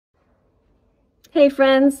Hey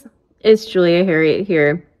friends, it's Julia Harriet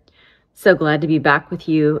here. So glad to be back with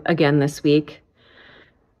you again this week.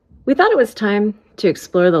 We thought it was time to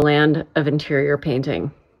explore the land of interior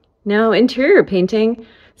painting. Now, interior painting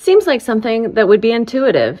seems like something that would be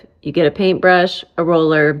intuitive. You get a paintbrush, a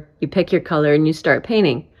roller, you pick your color, and you start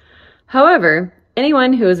painting. However,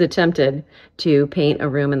 anyone who has attempted to paint a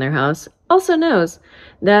room in their house also knows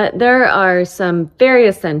that there are some very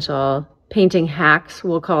essential painting hacks,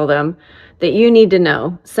 we'll call them, that you need to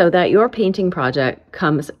know so that your painting project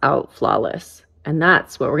comes out flawless. And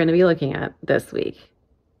that's what we're going to be looking at this week.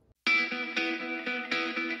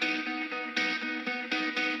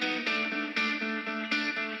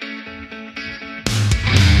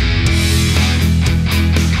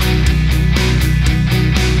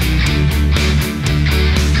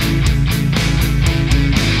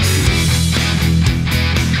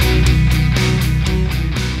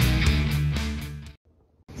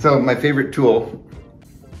 So my favorite tool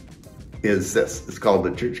is this. It's called the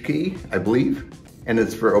church key, I believe, and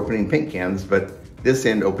it's for opening paint cans, but this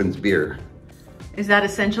end opens beer. Is that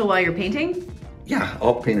essential while you're painting? Yeah,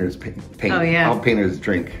 all painters paint. Oh yeah. All painters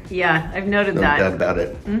drink. Yeah, I've noted No that. doubt about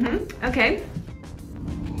it. Okay.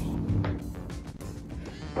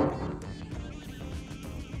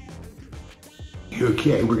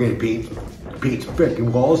 Okay, we're gonna paint some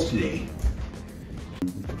freaking walls today.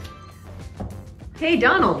 Hey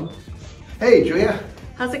Donald, Hey, Julia.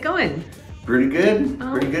 how's it going? Pretty good.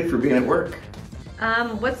 Oh. Pretty good for being at work.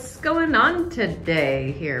 What's going on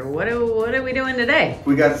today here? What are we doing today?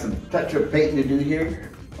 We got some touch-up painting to do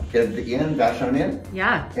here. At the end, dash on in.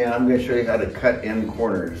 Yeah. And I'm gonna show you how to cut in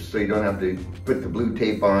corners so you don't have to put the blue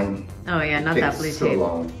tape on. Oh yeah, not It that takes blue so tape.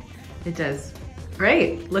 long. It does.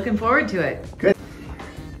 Great. Looking forward to it. Good.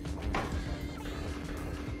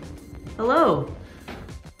 Hello.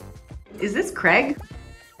 Is this Craig?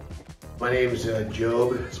 My name's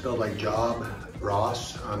Job, spelled like Job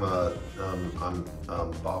Ross. I'm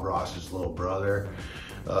Bob Ross's little brother.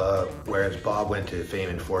 Whereas Bob went to fame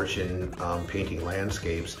and fortune painting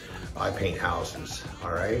landscapes, I paint houses.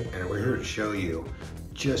 All right, and we're here to show you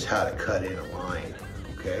just how to cut in a line.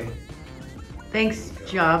 Okay, Thanks,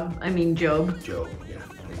 Job. Job. Yeah,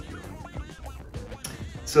 thank you.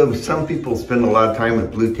 So some people spend a lot of time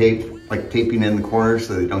with blue tape, like taping in the corners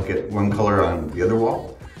so they don't get one color on the other wall.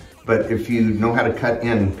 But if you know how to cut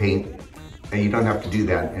in paint, and you don't have to do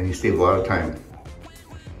that, and you save a lot of time.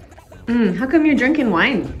 How come you're drinking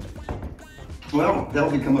wine? Well,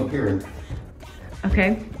 that'll come up here.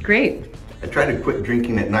 Okay, great. I try to quit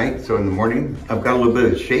drinking at night, so in the morning, I've got a little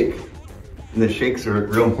bit of shake, and the shakes are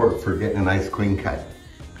real important for getting a nice clean cut.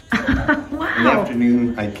 Wow. In the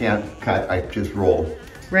afternoon, I can't cut, I just roll.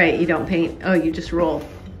 Right, you don't paint. Oh, you just roll.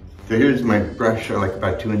 So here's my brush, I like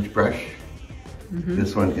about 2-inch brush.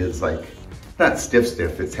 This one is like, not stiff,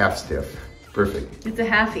 it's half stiff. Perfect. It's a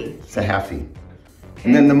halfie. It's a halfie. Okay.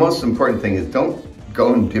 And then the most important thing is don't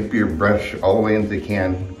go and dip your brush all the way into the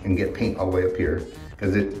can and get paint all the way up here,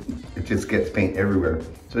 because it just gets paint everywhere.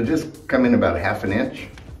 So just come in about 1/2 inch.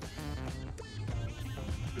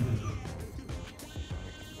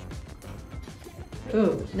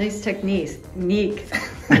 Ooh, nice technique.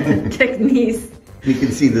 Technique. You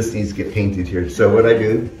can see this needs to get painted here. So what I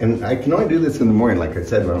do, and I can only do this in the morning, like I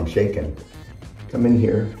said, when I'm shaking. Come in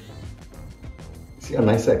here. See how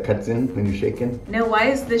nice that cuts in when you're shaking? Now, why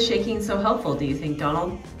is this shaking so helpful, do you think,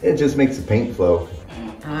 Donald? It just makes the paint flow.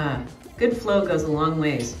 Ah, good flow goes a long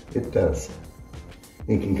ways. It does.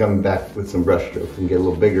 You can come back with some brush strokes and get a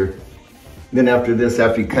little bigger. Then after this,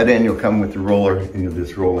 after you cut in, you'll come with the roller and you'll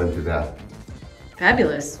just roll into that.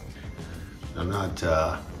 Fabulous. I'm not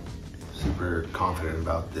super confident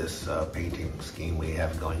about this painting scheme we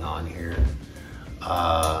have going on here.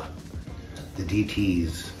 The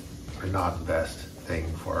DTs are not the best thing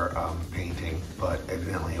for painting, but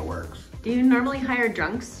evidently it works. Do you normally hire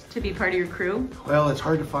drunks to be part of your crew? Well, it's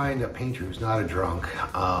hard to find a painter who's not a drunk.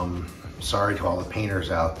 Sorry to all the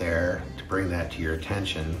painters out there to bring that to your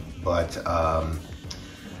attention, but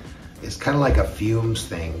it's kind of like a fumes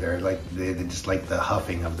thing. They're just like the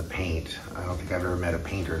huffing of the paint. I don't think I've ever met a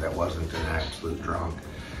painter that wasn't an absolute drunk.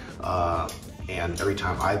 And every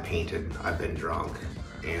time I've painted, I've been drunk,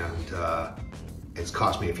 and it's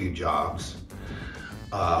cost me a few jobs.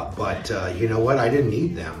 But you know what? I didn't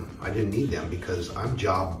need them. I didn't need them because I'm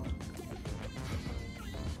Job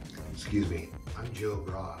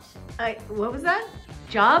Ross. What was that?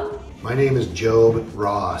 Job? My name is Job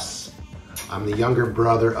Ross. I'm the younger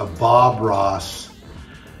brother of Bob Ross.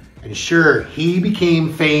 And sure, he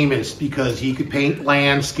became famous because he could paint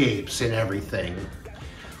landscapes and everything.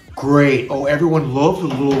 great. Oh, everyone loves the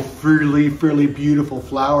little frilly beautiful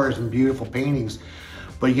flowers and beautiful paintings.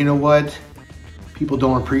 But you know what? People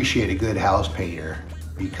don't appreciate a good house painter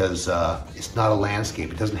because it's not a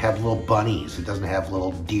landscape. It doesn't have little bunnies. It doesn't have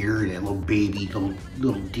little deer in it, little baby,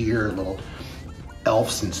 little deer, little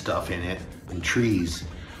elves and stuff in it, and trees,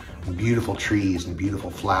 and beautiful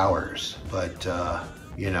flowers. But,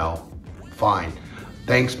 you know, fine.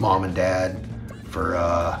 Thanks, Mom and Dad,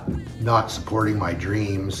 for not supporting my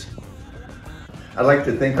dreams. I'd like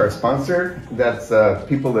to thank our sponsor. That's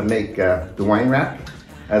people that make the wine rack.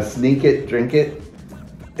 Sneak it, drink it.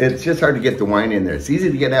 It's just hard to get the wine in there. It's easy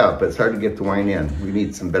to get out, but it's hard to get the wine in. We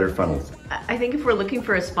need some better funnels. I think if we're looking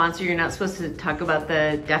for a sponsor, you're not supposed to talk about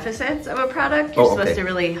the deficits of a product. You're supposed to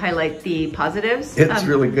really highlight the positives. It's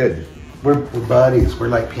really good. We're buddies. We're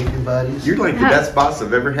like painting buddies. You're like the best boss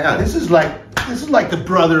I've ever had. This is like the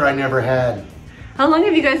brother I never had. How long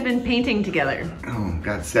have you guys been painting together? Oh,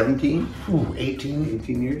 God, 17? Ooh,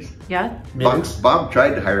 18 years. Yeah? Bob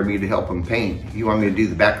tried to hire me to help him paint. He wanted me to do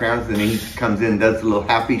the backgrounds, and then he comes in and does a little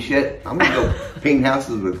happy shit. I'm gonna go paint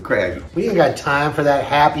houses with Craig. We ain't got time for that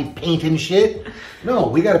happy painting shit. No,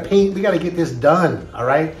 we gotta paint, we gotta get this done, all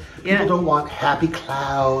right? Yeah. People don't want happy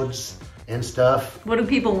clouds and stuff. What do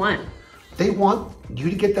people want? They want you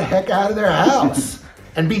to get the heck out of their house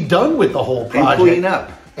and be done with the whole project. And clean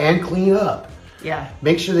up. And clean up. Yeah.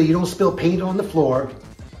 Make sure that you don't spill paint on the floor.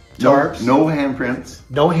 No handprints.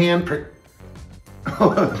 No handprint.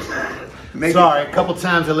 Sorry, a couple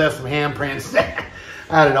times I left some handprints.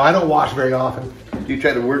 I don't know, I don't wash very often. Do you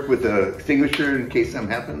try to work with an extinguisher in case something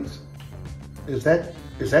happens? Is that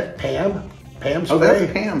Pam? Pam spray? Oh,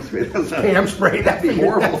 that's Pam spray. Pam spray. That'd be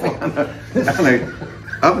horrible on an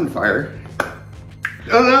oven fire.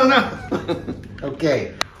 Oh, no.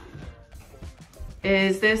 Okay.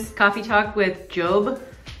 Is this Coffee Talk with Job?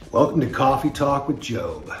 Welcome to Coffee Talk with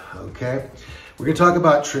Job, okay? We're gonna talk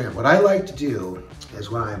about trim. What I like to do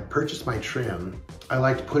is when I purchase my trim, I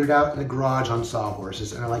like to put it out in the garage on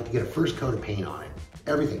sawhorses, and I like to get a first coat of paint on it.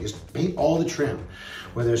 Everything, just paint all the trim.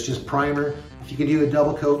 Whether it's just primer, if you can do a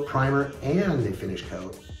double coat, primer, and a finish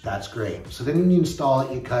coat, that's great. So then when you install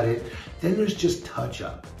it, you cut it, then there's just touch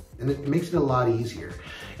up, and it makes it a lot easier.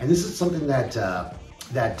 And this is something that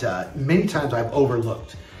many times I've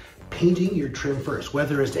overlooked. Painting your trim first,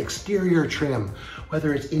 whether it's exterior trim,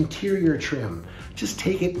 whether it's interior trim, just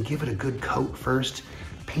take it and give it a good coat first,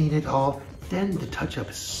 paint it all, then the touch-up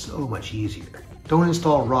is so much easier. Don't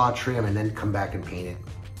install raw trim and then come back and paint it.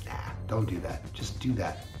 Nah, don't do that. Just do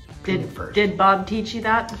that. Paint it first. Did Bob teach you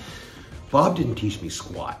that? Bob didn't teach me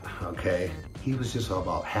squat, okay? He was just all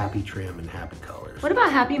about happy trim and happy colors. What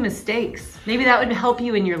about happy mistakes? Maybe that would help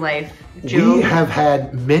you in your life, Joe. We have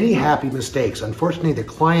had many happy mistakes. Unfortunately, the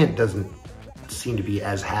client doesn't seem to be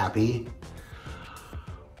as happy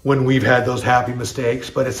when we've had those happy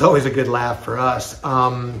mistakes, but it's always a good laugh for us.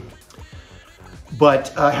 But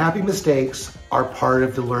happy mistakes are part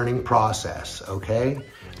of the learning process, okay?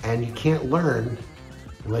 And you can't learn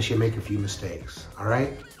unless you make a few mistakes, all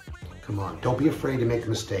right? Come on, don't be afraid to make a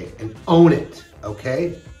mistake and own it,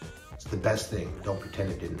 okay? It's the best thing. Don't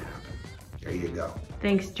pretend it didn't happen. There you go.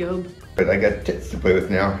 Thanks, Job. But I got tits to play with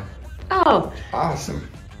now. Oh. Awesome.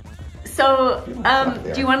 So,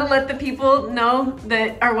 do you want to let the people know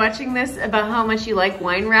that are watching this about how much you like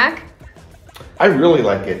Wine Rack? I really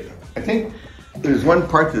like it. I think there's one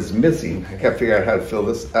part that's missing. I can't figure out how to fill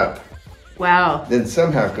this up. Wow. Then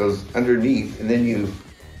somehow it goes underneath, and then you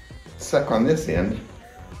suck on this end.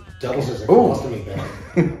 Doubles as a colostomy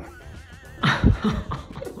bag.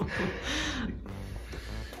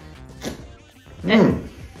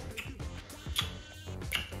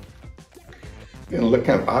 Gonna look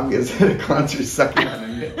kind of obvious at a concert sucking on a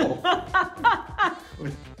nipple.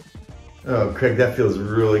 Oh, Craig, that feels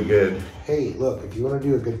really good. Hey, look, if you want to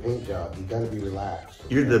do a good paint job, you gotta be relaxed.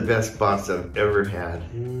 You're the best boss I've ever had.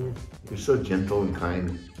 You're so gentle and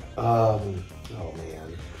kind. Oh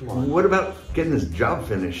man, come on. What about getting this job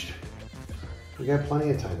finished? We got plenty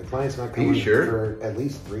of time. The client's not coming for at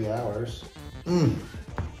least 3 hours. You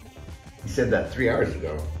said that 3 hours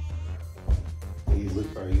ago. Are you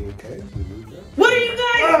okay? What are you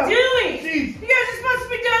guys doing? Geez. You guys are supposed to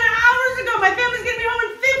be done hours ago. My family's gonna be home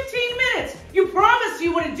in 15 minutes. You promised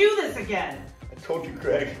you wouldn't do this again. I told you,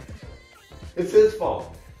 Craig. It's his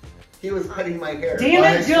fault. He was cutting my hair. Damn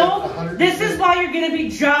it, Job. This is why you're gonna be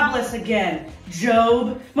jobless again.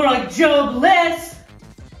 Job. More like Jobless.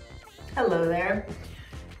 Hello there.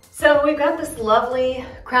 So we've got this lovely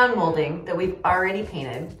crown molding that we've already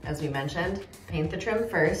painted, as we mentioned. Paint the trim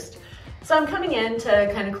first. So I'm coming in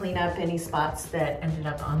to kind of clean up any spots that ended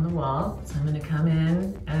up on the wall. So I'm gonna come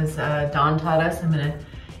in, as Dawn taught us, I'm gonna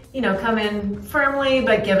come in firmly,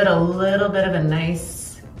 but give it a little bit of a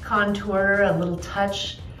nice contour, a little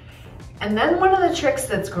touch. And then one of the tricks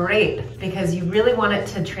that's great, because you really want it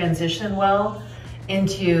to transition well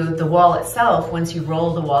into the wall itself once you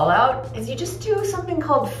roll the wall out, is you just do something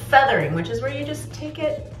called feathering, which is where you just take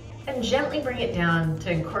it and gently bring it down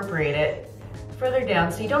to incorporate it further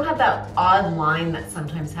down, so you don't have that odd line that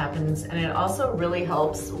sometimes happens. And it also really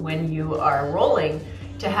helps when you are rolling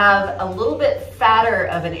to have a little bit fatter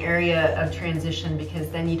of an area of transition, because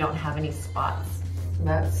then you don't have any spots.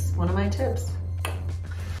 That's one of my tips.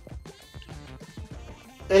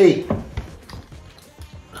 Hey.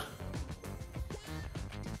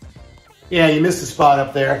 Yeah, you missed a spot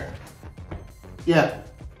up there. Yeah,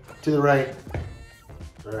 to the right.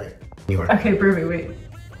 All right. Okay, perfect, wait.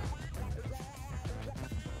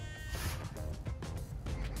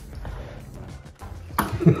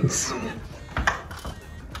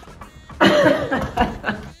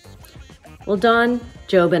 Well, Dawn,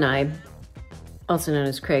 Job, and I, also known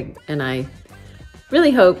as Craig and I,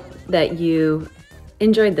 really hope that you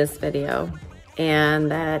enjoyed this video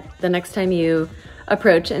and that the next time you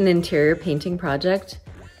approach an interior painting project,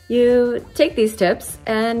 you take these tips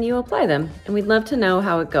and you apply them. And we'd love to know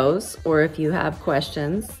how it goes, or if you have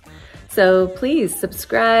questions. So please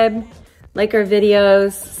subscribe, like our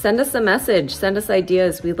videos, send us a message, send us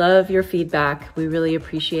ideas. We love your feedback. We really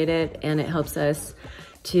appreciate it, and it helps us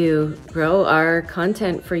to grow our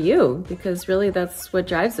content for you, because really that's what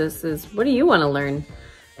drives us, is what do you want to learn?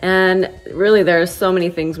 And really there are so many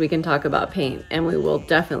things we can talk about paint, and we will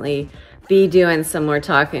definitely be doing some more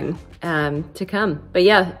talking to come. But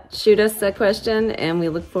yeah, shoot us a question and we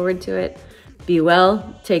look forward to it. Be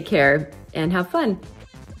well, take care, and have fun.